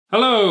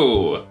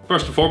Hello!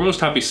 First and foremost,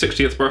 happy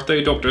 60th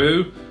birthday, Doctor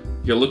Who.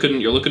 You're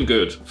looking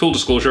good. Full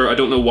disclosure, I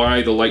don't know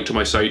why the light to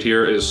my side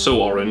here is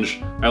so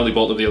orange. I only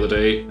bought them the other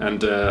day,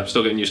 and I'm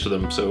still getting used to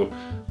them, so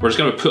we're just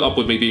gonna put up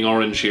with me being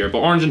orange here, but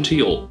orange and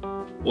teal.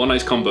 What a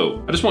nice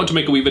combo. I just wanted to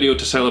make a wee video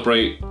to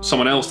celebrate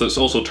someone else that's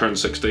also turned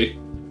 60.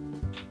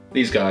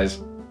 These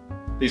guys.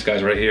 These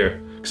guys right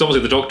here. Because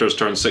obviously the Doctor's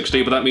turned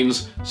 60, but that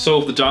means so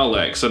have the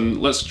Daleks,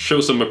 and let's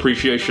show some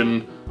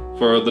appreciation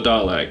for the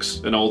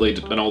Daleks and all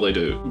they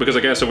do. Because I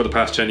guess over the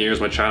past 10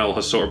 years my channel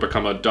has sort of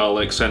become a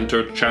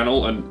Dalek-centered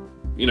channel, and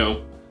you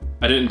know,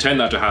 I didn't intend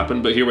that to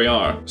happen, but here we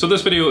are. So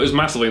this video is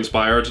massively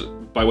inspired,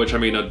 by which I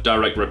mean a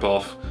direct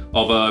rip-off,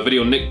 of a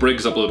video Nick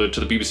Briggs uploaded to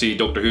the BBC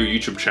Doctor Who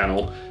YouTube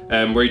channel,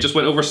 where he just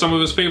went over some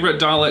of his favourite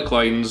Dalek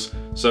lines,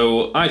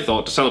 so I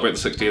thought to celebrate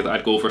the 60th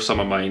I'd go for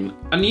some of mine.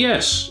 And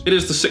yes, it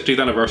is the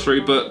 60th anniversary,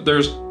 but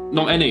there's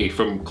not any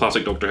from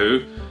classic Doctor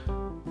Who,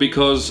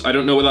 because I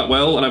don't know it that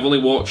well, and I've only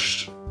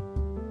watched,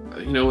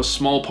 you know, a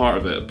small part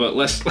of it, but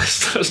let's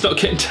not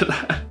get into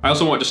that. I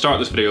also wanted to start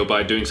this video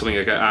by doing something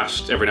I get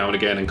asked every now and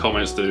again in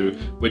comments to do,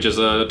 which is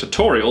a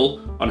tutorial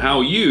on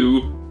how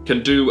you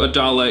can do a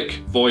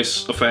Dalek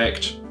voice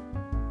effect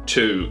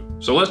too.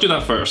 So let's do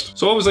that first.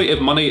 So obviously if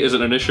money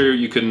isn't an issue,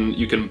 you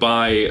can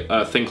buy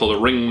a thing called a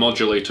ring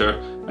modulator.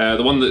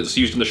 The one that's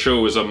used in the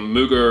show is a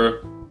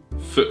Mooger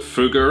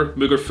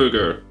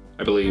Fugger,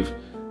 I believe.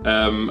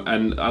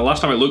 And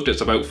last time I looked,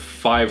 it's about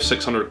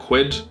 500-600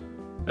 quid.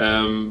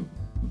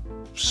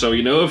 So,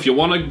 you know, if you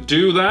want to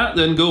do that,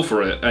 then go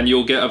for it. And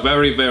you'll get a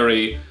very,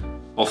 very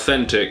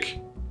authentic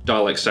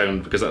Dalek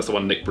sound, because that's the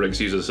one Nick Briggs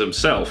uses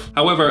himself.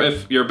 However,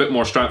 if you're a bit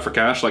more strapped for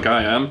cash, like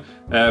I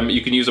am,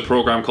 you can use a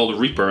program called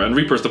Reaper. And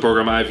Reaper's the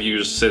program I've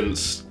used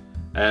since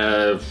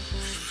the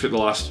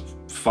last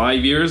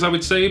 5 years, I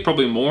would say,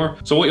 probably more.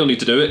 So what you'll need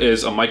to do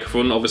is a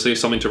microphone, obviously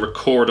something to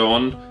record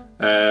on,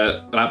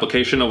 an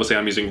application. Obviously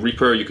I'm using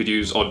Reaper. You could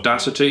use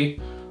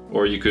Audacity,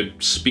 or you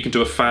could speak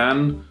into a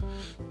fan.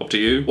 Up to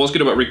you. What's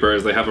good about Reaper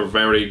is they have a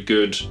very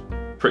good,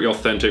 pretty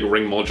authentic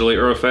ring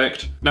modulator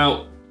effect.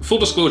 Now, full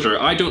disclosure,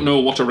 I don't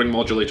know what a ring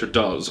modulator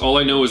does. All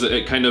I know is that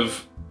it kind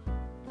of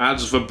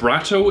adds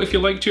vibrato, if you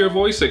like, to your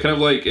voice. It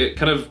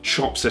kind of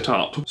chops it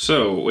up.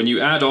 So when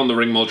you add on the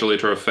ring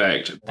modulator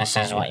effect, this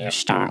is what you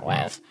start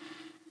with.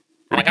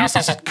 And I guess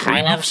this is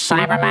kind of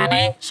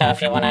Cyberman-y, so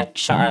if you want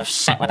to sort of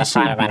sit with a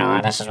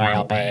Cyberman, this is where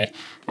you'll be.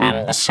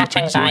 The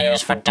settings I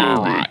use for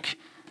Dalek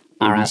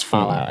are as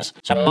follows.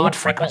 So mode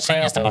frequency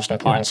is the most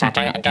important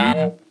setting.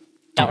 Again,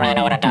 don't really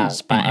know what it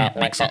does, but it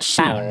makes it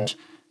sound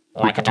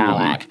like a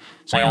Dalek.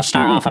 So you'll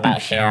start off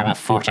about here, about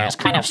 40. It's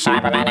kind of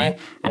Cyberman-y,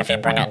 and if you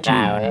bring it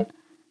down,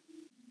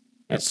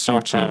 it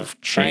sort of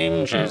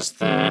changes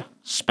the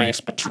space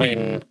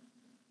between,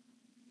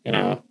 you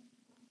know,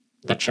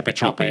 the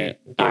chippy-choppy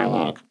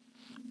dialogue.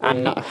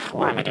 And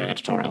why am I doing a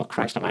tutorial?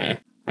 Christ almighty.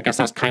 I guess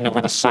that's kind of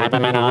where the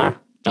Cybermen are.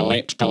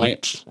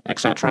 Delete,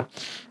 etc.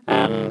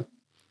 and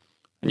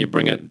you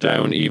bring it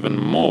down even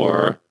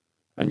more,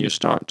 and you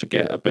start to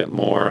get a bit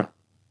more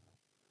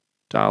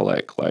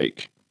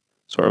Dalek-like,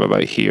 sort of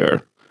about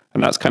here.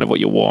 And that's kind of what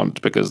you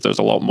want, because there's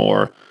a lot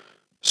more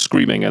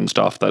screaming and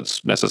stuff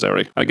that's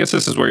necessary. I guess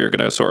this is where you're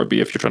going to sort of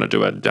be if you're trying to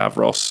do a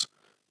Davros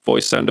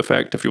voice sound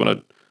effect, if you want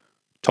to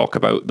talk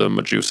about the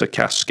Medusa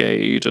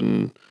cascade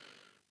and,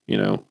 you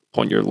know,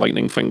 point your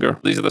lightning finger.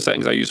 These are the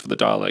settings I use for the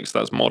Daleks.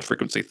 That's mod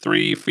frequency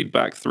 3,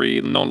 feedback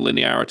 3,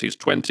 non-linearity is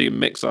 20,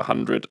 mix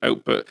 100,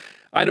 output.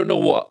 I don't know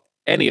what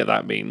any of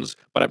that means,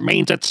 but it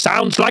means it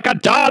sounds like a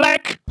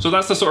Dalek! So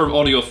that's the sort of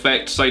audio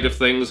effect side of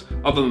things.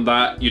 Other than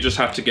that, you just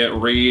have to get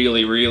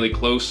really, really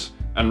close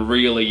and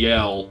really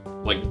yell,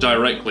 like,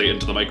 directly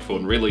into the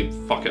microphone, really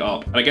fuck it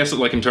up. And I guess,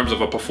 like, in terms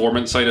of a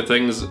performance side of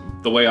things,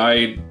 the way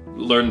I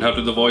learned how to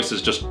do the voice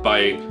is just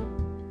by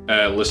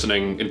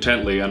listening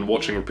intently and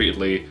watching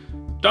repeatedly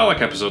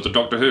Dalek episodes of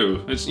Doctor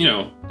Who. It's, you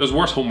know, there's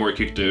worse homework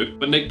you could do.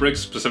 But Nick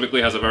Briggs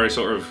specifically has a very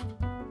sort of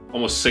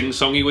almost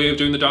sing-songy way of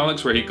doing the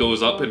Daleks, where he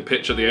goes up in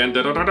pitch at the end.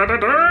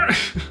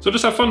 So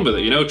just have fun with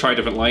it, you know, try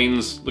different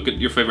lines, look at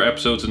your favourite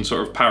episodes and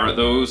sort of parrot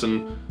those,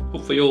 and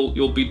hopefully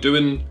you'll be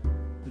doing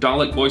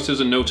Dalek voices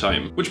in no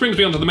time. Which brings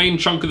me on to the main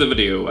chunk of the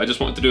video. I just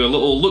wanted to do a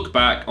little look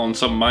back on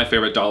some of my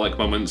favourite Dalek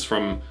moments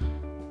from,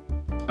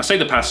 I say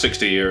the past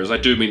 60 years, I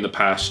do mean the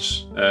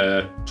past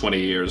 20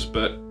 years,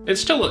 but it's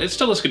still a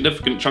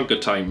significant chunk of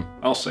time,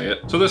 I'll say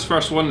it. So this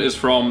first one is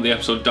from the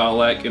episode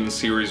Dalek in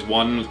Series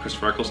 1 with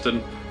Christopher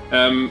Eccleston.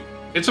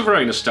 It's a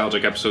very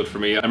nostalgic episode for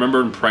me. I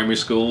remember in primary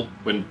school,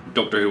 when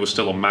Doctor Who was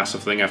still a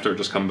massive thing after it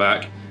just come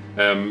back,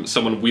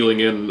 someone wheeling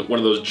in one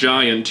of those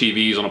giant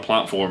TVs on a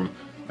platform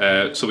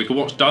so we could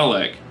watch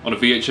Dalek on a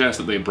VHS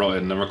that they brought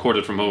in and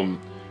recorded from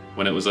home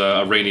when it was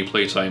a rainy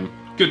playtime.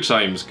 Good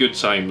times, good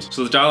times.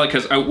 So the Dalek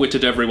has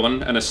outwitted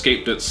everyone and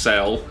escaped its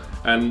cell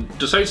and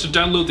decides to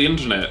download the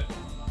internet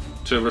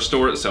to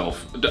restore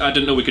itself. I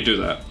didn't know we could do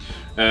that.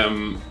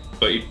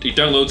 But he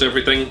downloads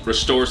everything,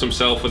 restores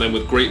himself, and then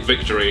with great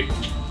victory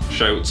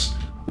shouts,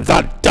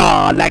 "The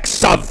Daleks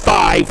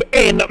survive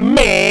in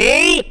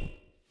me!"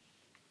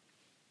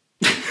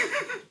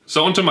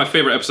 So on to my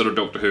favourite episode of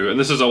Doctor Who, and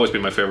this has always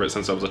been my favourite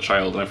since I was a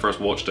child and I first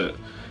watched it.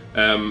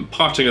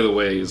 Parting of the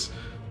Ways.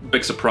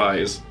 Big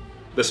surprise.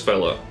 This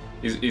fella.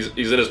 He's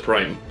in his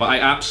prime. But I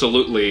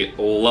absolutely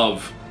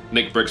love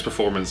Nick Brick's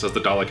performance as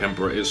the Dalek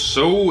Emperor. It's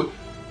so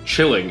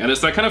chilling, and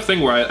it's that kind of thing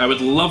where I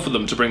would love for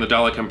them to bring the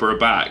Dalek Emperor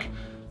back,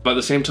 but at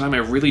the same time I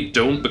really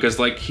don't, because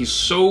like he's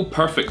so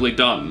perfectly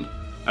done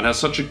and has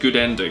such a good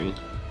ending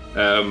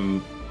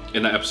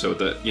in that episode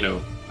that, you know,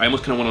 I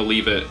almost kind of want to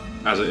leave it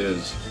as it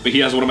is. But he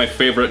has one of my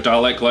favourite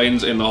Dalek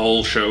lines in the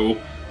whole show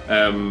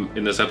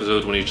in this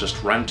episode, when he's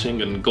just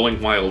ranting and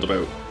going wild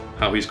about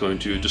how he's going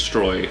to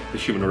destroy the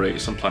human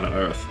race on planet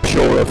Earth.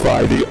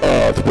 Purify the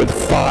Earth with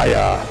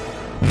fire.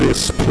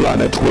 This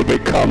planet will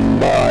become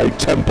my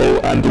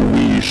temple and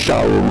we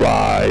shall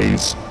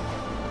rise.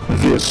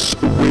 This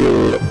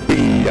will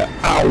be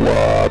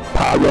our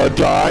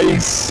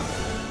paradise.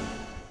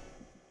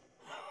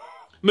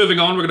 Moving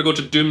on, we're going to go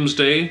to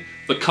Doomsday.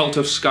 The cult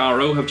of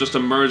Skaro have just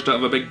emerged out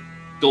of a big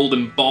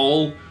golden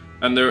ball,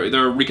 and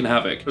they're wreaking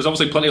havoc. There's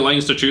obviously plenty of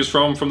lines to choose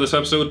from this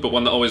episode, but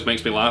one that always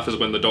makes me laugh is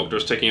when the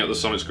Doctor's taking out the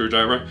sonic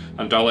screwdriver,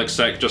 and Dalek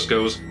Sec just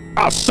goes,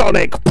 "A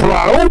sonic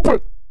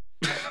probe?"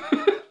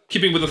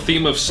 Keeping with the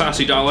theme of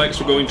sassy Daleks,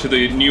 we're going to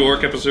the New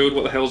York episode.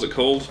 What the hell is it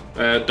called?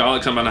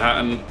 Daleks in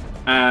Manhattan,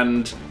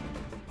 and...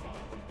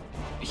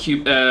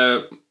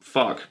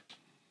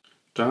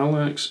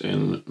 Daleks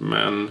in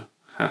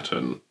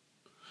Manhattan.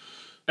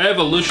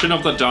 Evolution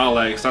of the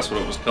Daleks, that's what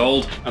it was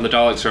called. And the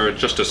Daleks are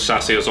just as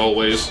sassy as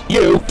always.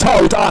 You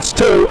told us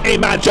to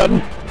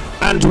imagine,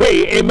 and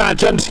we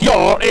imagined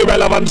your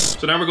irrelevance.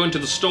 So now we're going to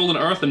the Stolen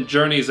Earth and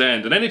Journey's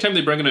End. And anytime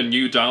they bring in a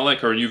new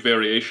Dalek or a new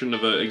variation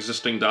of an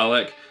existing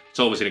Dalek, it's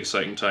always an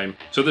exciting time.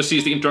 So this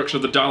sees the introduction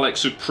of the Dalek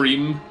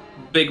Supreme,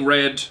 big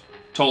red,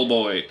 tall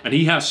boy. And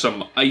he has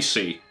some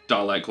icy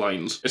Dalek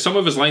lines. Some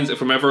of his lines, if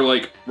I'm ever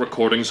like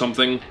recording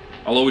something,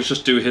 I'll always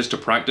just do his to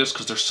practice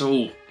because they're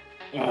so...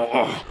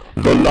 Oh.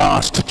 The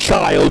last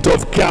child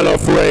of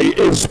Gallifrey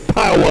is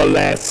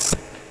powerless.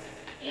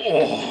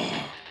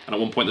 Oh. And at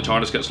one point the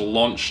TARDIS gets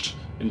launched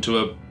into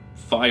a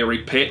fiery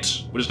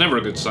pit, which is never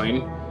a good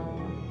sign.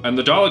 And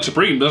the Dalek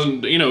Supreme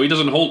doesn't, you know, he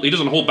doesn't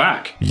hold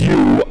back.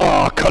 You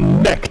are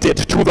connected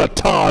to the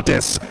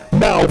TARDIS.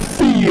 Now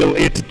feel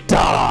it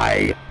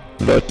die.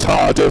 The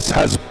TARDIS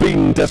has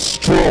been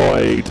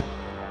destroyed.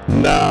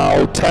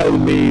 Now tell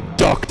me,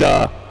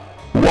 Doctor,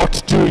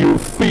 what do you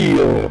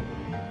feel?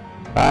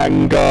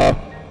 Anger,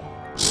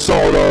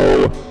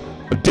 sorrow,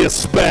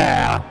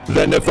 despair.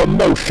 Then if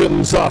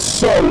emotions are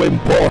so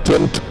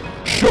important,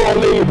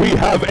 surely we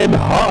have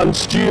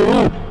enhanced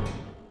you.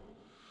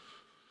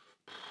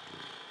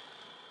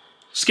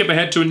 Skip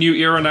ahead to a new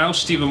era now.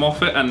 Stephen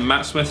Moffat and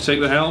Matt Smith take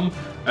the helm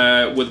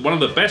with one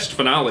of the best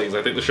finales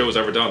I think the show has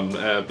ever done.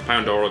 The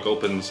Pandora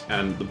opens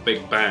and the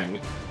Big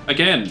Bang.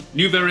 Again,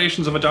 new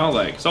variations of a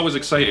Dalek. It's always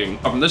exciting.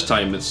 And this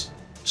time it's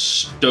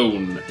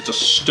stone. It's a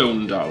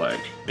stone Dalek.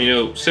 You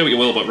know, say what you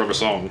will about River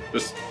Song,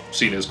 this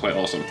scene is quite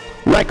awesome.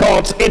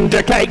 Records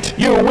indicate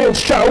you will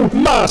show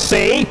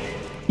mercy.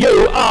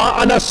 You are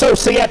an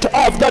associate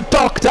of the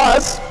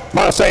Doctor's.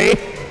 Mercy.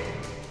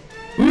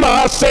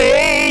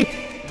 Mercy.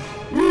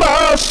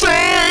 Mercy!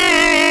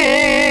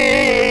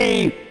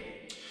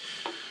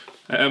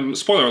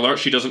 Spoiler alert,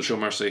 she doesn't show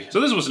mercy.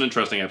 So this was an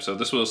interesting episode.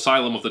 This was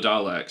Asylum of the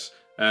Daleks,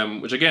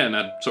 which again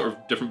had sort of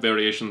different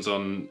variations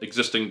on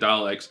existing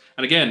Daleks.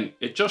 And again,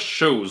 it just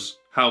shows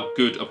how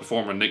good a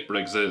performer Nick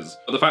Briggs is.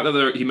 But the fact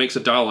that he makes a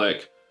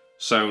Dalek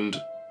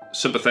sound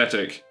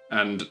sympathetic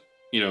and,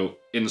 you know,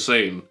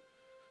 insane,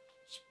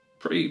 it's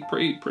pretty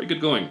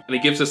good going. And he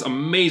gives this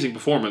amazing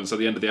performance at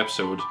the end of the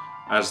episode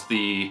as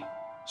the,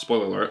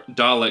 spoiler alert,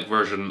 Dalek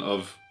version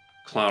of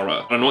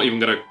Clara. I'm not even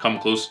going to come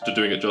close to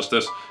doing it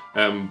justice,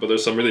 but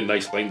there's some really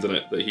nice lines in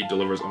it that he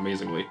delivers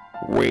amazingly.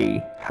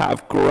 We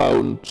have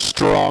grown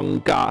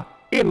stronger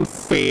in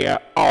fear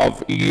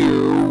of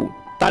you.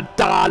 The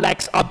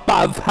Daleks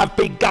above have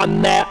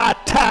begun their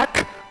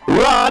attack.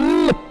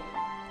 Run!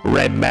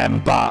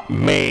 Remember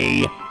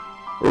me.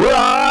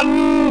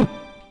 Run!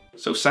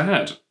 So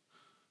sad.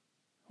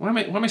 Why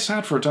am I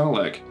sad for a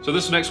Dalek? So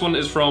this next one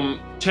is from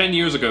 10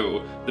 years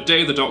ago, the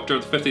day of the Doctor,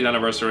 the 50th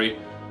anniversary.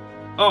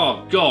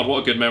 Oh god, what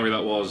a good memory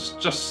that was.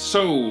 Just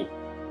so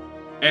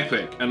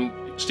epic, and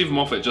Stephen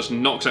Moffat just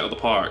knocks it out of the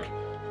park.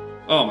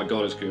 Oh my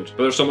god, it's good.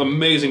 But there's some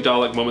amazing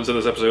Dalek moments in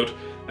this episode,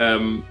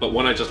 but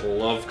one I just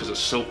love because it's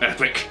so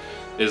epic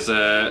is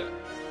the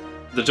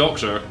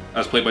Doctor,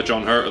 as played by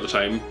John Hurt at the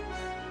time,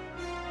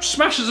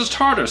 smashes his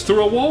TARDIS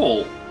through a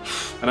wall.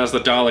 And as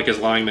the Dalek is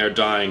lying there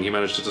dying, he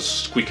managed to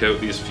just squeak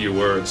out these few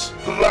words.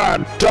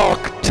 The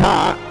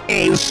Doctor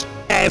is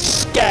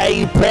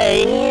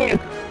escaping.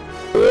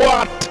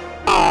 What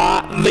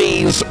are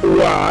these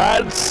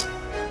words?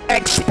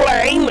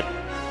 Explain.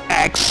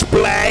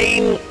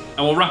 Explain.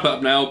 And we'll wrap it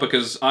up now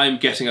because I'm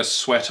getting a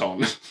sweat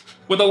on.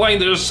 With a line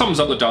that just sums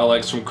up the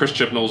Daleks from Chris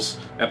Chibnall's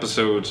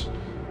episode.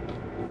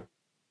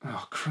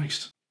 Oh,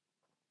 Christ.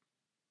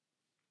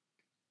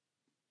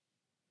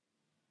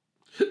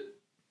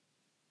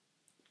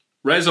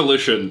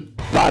 Resolution.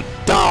 The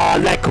Daleks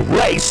Dalek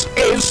race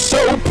is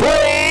supreme!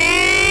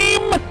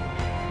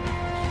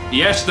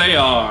 Yes, they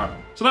are.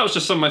 So that was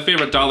just some of my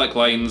favourite Dalek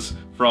lines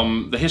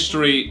from the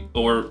history,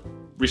 or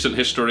recent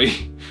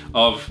history,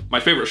 of my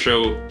favourite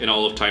show in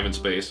all of time and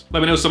space. Let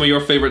me know some of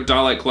your favourite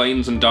Dalek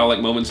lines and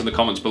Dalek moments in the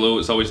comments below.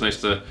 It's always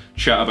nice to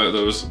chat about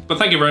those. But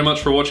thank you very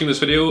much for watching this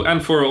video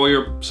and for all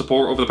your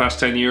support over the past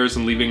 10 years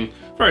and leaving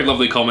very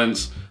lovely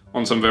comments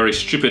on some very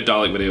stupid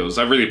Dalek videos.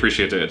 I really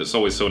appreciate it. It's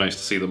always so nice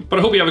to see them. But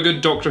I hope you have a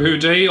good Doctor Who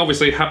day.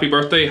 Obviously, happy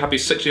birthday, happy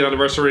 60th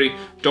anniversary,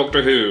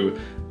 Doctor Who.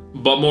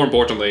 But more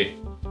importantly,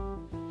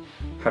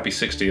 happy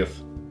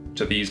 60th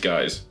to these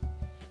guys.